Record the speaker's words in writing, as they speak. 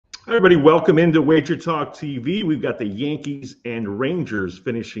Everybody, welcome into WagerTalk TV. We've got the Yankees and Rangers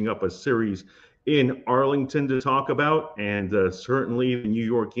finishing up a series in Arlington to talk about, and certainly the New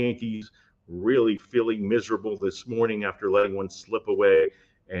York Yankees really feeling miserable this morning after letting one slip away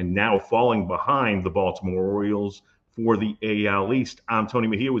and now falling behind the Baltimore Orioles for the AL East. I'm Tony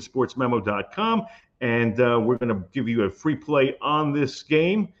Mejia with SportsMemo.com, and we're going to give you a free play on this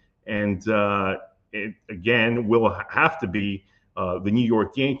game, and it, again, will have to be the New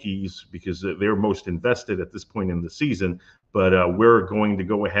York Yankees because they're most invested at this point in the season. But we're going to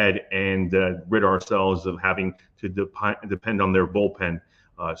go ahead and rid ourselves of having to depend on their bullpen.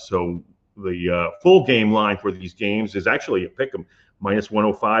 So the full game line for these games is actually a pick 'em,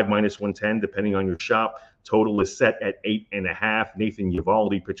 -105, -110, depending on your shop. Total is set at 8.5. Nathan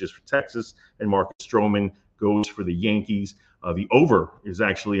Eovaldi pitches for Texas, and Marcus Stroman goes for the Yankees. The over is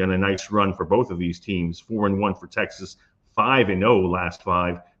actually on a nice run for both of these teams. 4-1 for Texas, 5-0 last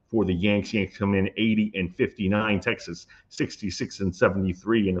 5 for the Yanks. Yanks come in 80-59. Texas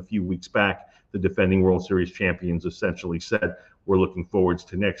 66-73. And a few weeks back, the defending World Series champions essentially said, we're looking forwards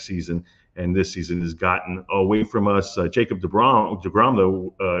to next season. And this season has gotten away from us. Jacob DeGrom,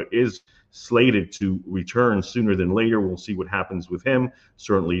 though, is slated to return sooner than later. We'll see what happens with him.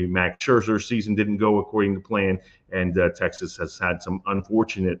 Certainly, Max Scherzer's season didn't go according to plan, and Texas has had some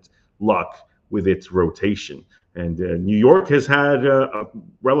unfortunate luck with its rotation. And New York has had a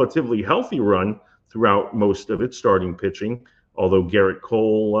relatively healthy run throughout most of its starting pitching, although Garrett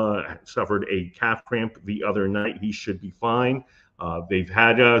Cole suffered a calf cramp the other night. He should be fine. They've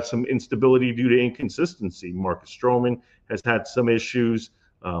had some instability due to inconsistency. Marcus Stroman has had some issues.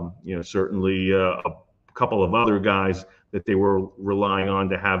 Certainly a couple of other guys that they were relying on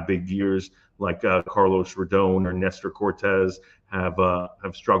to have big years, like Carlos Rodon or Nestor Cortez, have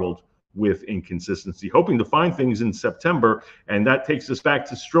struggled with inconsistency, hoping to find things in September. And that takes us back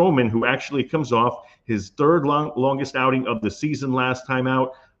to Stroman, who actually comes off his third longest outing of the season last time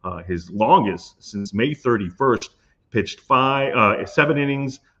out, his longest since May 31st, pitched 7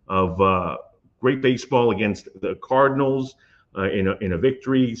 innings of great baseball against the Cardinals in a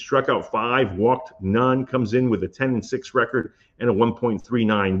victory, struck out 5, walked none, comes in with a 10-6 record and a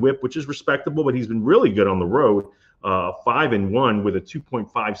 1.39 whip, which is respectable, but he's been really good on the road. 5-1 with a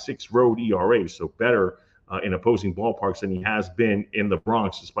 2.56 road ERA, so better in opposing ballparks than he has been in the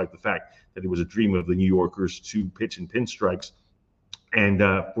Bronx, despite the fact that it was a dream of the New Yorkers to pitch in pinstripes. And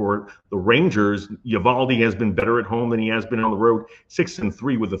for the Rangers, Eovaldi has been better at home than he has been on the road,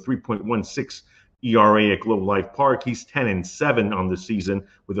 6-3 with a 3.16 ERA at Globe Life Park. He's 10-7 on the season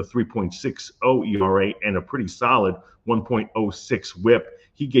with a 3.60 ERA and a pretty solid 1.06 whip.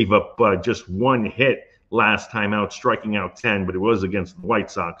 He gave up just 1 hit last time out, striking out 10, but it was against the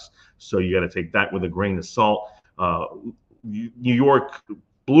White Sox, so you got to take that with a grain of salt. New York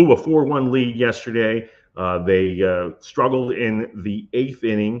blew a 4-1 lead yesterday. They struggled in the 8th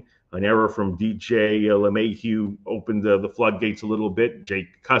inning. An error from DJ LeMahieu opened the floodgates a little bit.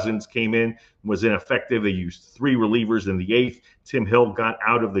 Jake Cousins came in, was ineffective. They used 3 relievers in the 8th. Tim Hill got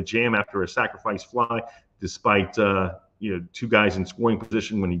out of the jam after a sacrifice fly, despite 2 guys in scoring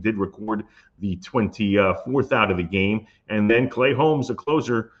position when he did record the 24th out of the game. And then Clay Holmes, a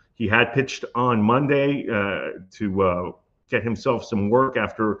closer, he had pitched on Monday to get himself some work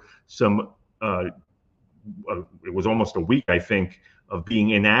after some it was almost a week, I think, of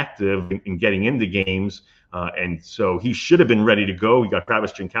being inactive and getting into games. And so he should have been ready to go. He got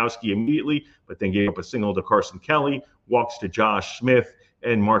Travis Jankowski immediately, but then gave up a single to Carson Kelly, walks to Josh Smith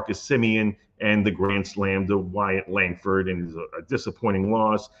and Marcus Semien, and the grand slam to Wyatt Langford, and is a disappointing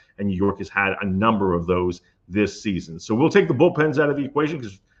loss. And New York has had a number of those this season. So we'll take the bullpens out of the equation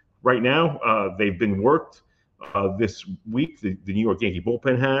because right now they've been worked this week. The New York Yankee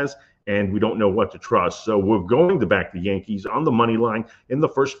bullpen has, and we don't know what to trust. So we're going to back the Yankees on the money line in the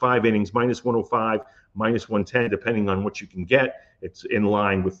first 5 innings, -105, -110, depending on what you can get. It's in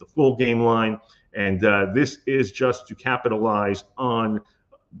line with the full game line. And this is just to capitalize on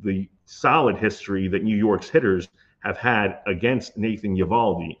the solid history that New York's hitters have had against Nathan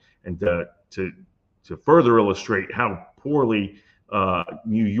Eovaldi. And to further illustrate how poorly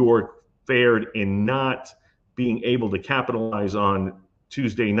New York fared in not being able to capitalize on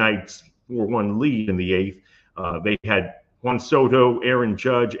Tuesday night's 4-1 lead in the 8th. They had Juan Soto, Aaron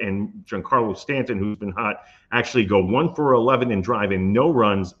Judge, and Giancarlo Stanton, who's been hot, actually go 1 for 11 and drive in no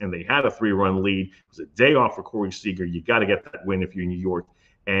runs, and they had a 3-run lead. It was a day off for Corey Seager. You got to get that win if you're New York,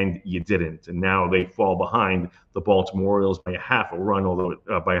 and you didn't. And now they fall behind the Baltimore Orioles by a half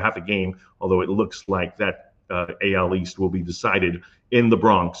a game, although it looks like that AL East will be decided in the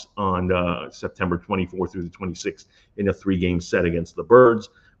Bronx on September 24th through the 26th in a 3-game set against the Birds.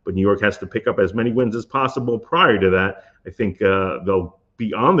 but New York has to pick up as many wins as possible prior to that. I think they'll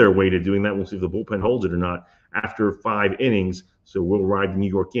be on their way to doing that. We'll see if the bullpen holds it or not after 5 innings. So we'll ride the New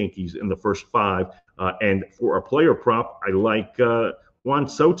York Yankees in the first 5. And for a player prop, I like Juan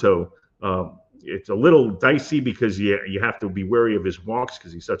Soto. It's a little dicey because you have to be wary of his walks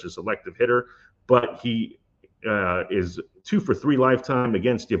because he's such a selective hitter. But he is 2 for 3 lifetime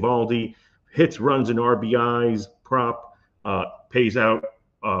against Eovaldi. Hits, runs, and RBIs prop pays out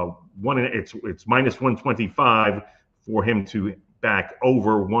it's minus 125 for him to back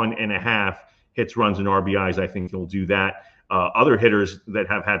over 1.5 hits, runs, and RBIs. I think he'll do that. Other hitters that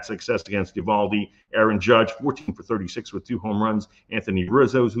have had success against Eovaldi: Aaron Judge, 14 for 36 with 2 home runs. Anthony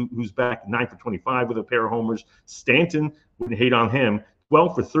Rizzo, who's back, 9 for 25 with a pair of homers. Stanton, wouldn't hate on him,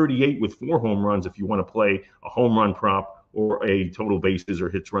 12 for 38 with 4 home runs if you want to play a home run prop or a total bases or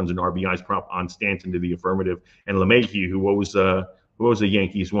hits, runs, and RBIs prop on Stanton to the affirmative. And LeMahieu, who was a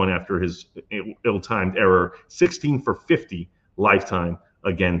Yankees one after his ill-timed error, 16 for 50 lifetime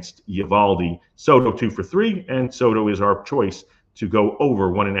against Eovaldi. Soto 2 for 3, and Soto is our choice to go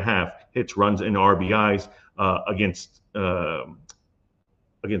over 1.5 hits, runs, and RBIs against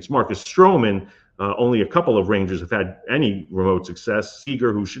Marcus Stroman. Only a couple of Rangers have had any remote success.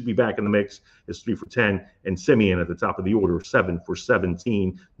 Seager, who should be back in the mix, is 3 for 10, and Simeon at the top of the order, 7 for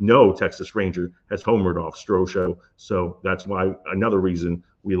 17. No Texas Ranger has homered off Strosho, so that's why another reason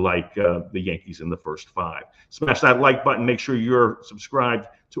we like the Yankees in the first 5. Smash that like button. Make sure you're subscribed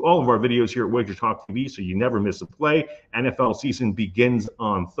to all of our videos here at WagerTalk TV so you never miss a play. NFL season begins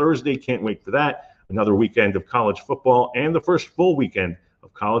on Thursday. Can't wait for that. Another weekend of college football, and the first full weekend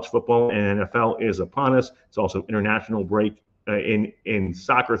of college football and NFL is upon us. It's also international break in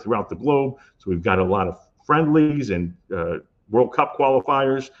soccer throughout the globe. So we've got a lot of friendlies and World Cup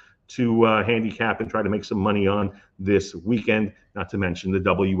qualifiers to handicap and try to make some money on this weekend, not to mention the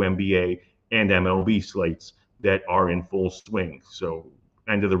WNBA and MLB slates that are in full swing. So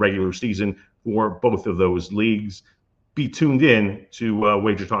end of the regular season for both of those leagues. Be tuned in to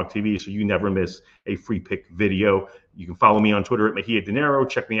WagerTalk TV so you never miss a free pick video. You can follow me on Twitter at Mejia Dinero.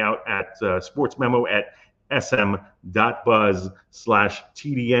 Check me out at Sports Memo at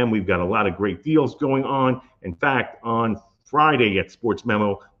sm.buzz/TDM. We've got a lot of great deals going on. In fact, on Friday at Sports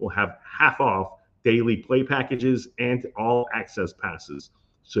Memo, we'll have half off daily play packages and all access passes.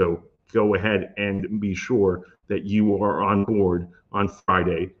 So go ahead and be sure that you are on board on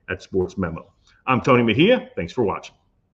Friday at Sports Memo. I'm Tony Mejia. Thanks for watching.